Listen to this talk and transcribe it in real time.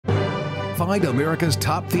Find America's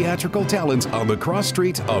top theatrical talents on the cross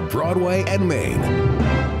streets of Broadway and Main.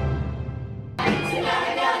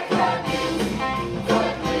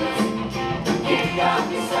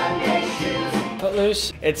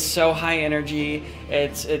 Footloose, it's so high energy,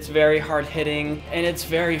 it's very hard hitting, and it's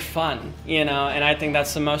very fun, you know, and I think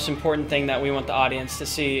that's the most important thing that we want the audience to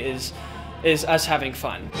see is us having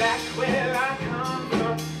fun. Back where I come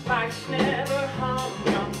from, life's never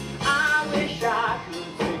humdrum, I wish I could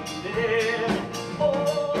take there.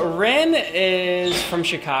 Oh. Ren is from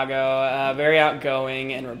Chicago, very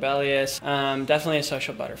outgoing and rebellious, definitely a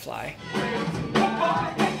social butterfly.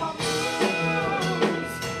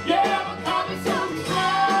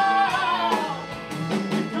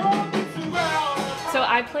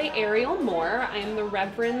 I play Ariel Moore. I'm the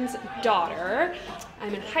Reverend's daughter.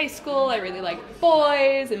 I'm in high school. I really like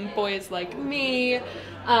boys and boys like me.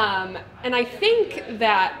 And I think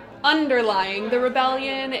that underlying the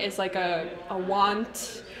rebellion is like a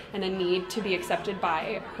want and a need to be accepted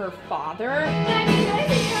by her father.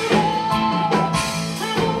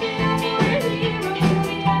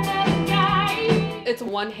 It's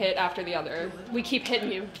one hit after the other. We keep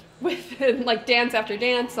hitting you with like dance after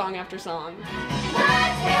dance, song after song.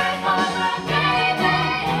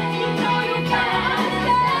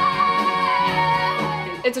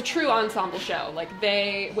 It's a true ensemble show. Like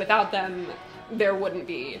without them, there wouldn't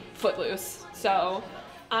be Footloose. So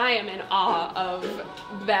I am in awe of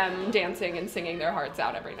them dancing and singing their hearts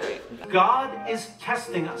out every night. God is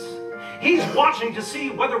testing us. He's watching to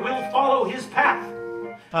see whether we'll follow his path.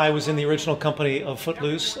 I was in the original company of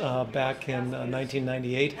Footloose back in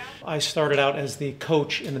 1998. I started out as the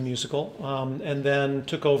coach in the musical and then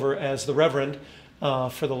took over as the Reverend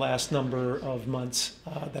for the last number of months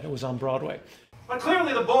that it was on Broadway. But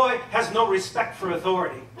clearly the boy has no respect for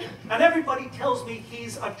authority, and everybody tells me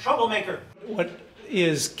he's a troublemaker. What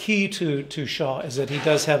is key to Shaw is that he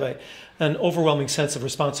does have an overwhelming sense of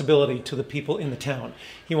responsibility to the people in the town.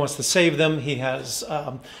 He wants to save them. He has,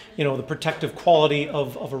 you know, the protective quality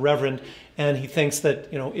of a reverend, and he thinks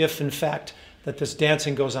that, you know, if in fact that this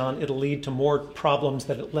dancing goes on, it'll lead to more problems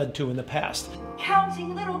that it led to in the past.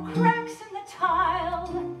 Counting little cracks in the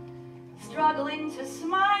tile, struggling to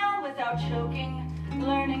smile without choking,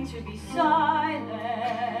 learning to be silent.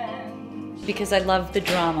 Because I love the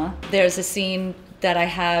drama. There's a scene that I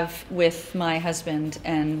have with my husband,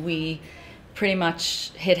 and we pretty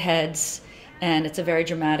much hit heads, and it's a very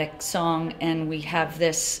dramatic song, and we have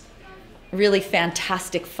this really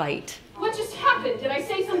fantastic fight. What just happened? Did I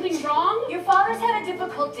say something wrong? Your father's had a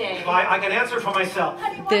difficult day. I can answer for myself.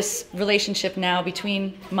 This relationship now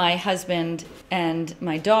between my husband and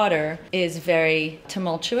my daughter is very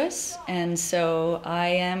tumultuous, and so I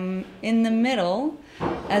am in the middle,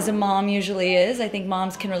 as a mom usually is. I think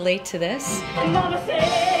moms can relate to this. Mama said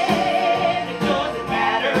it doesn't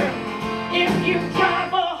matter if you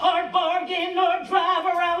drive a hard bargain or drive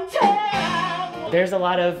around town. There's a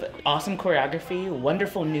lot of awesome choreography,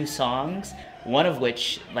 wonderful new songs, one of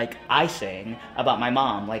which, like, I sing about my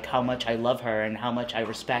mom, like how much I love her and how much I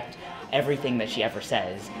respect everything that she ever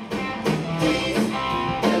says.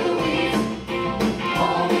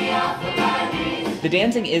 The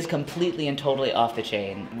dancing is completely and totally off the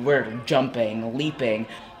chain. We're jumping, leaping,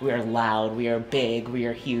 we are loud, we are big, we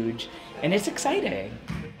are huge, and it's exciting.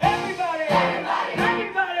 Everybody!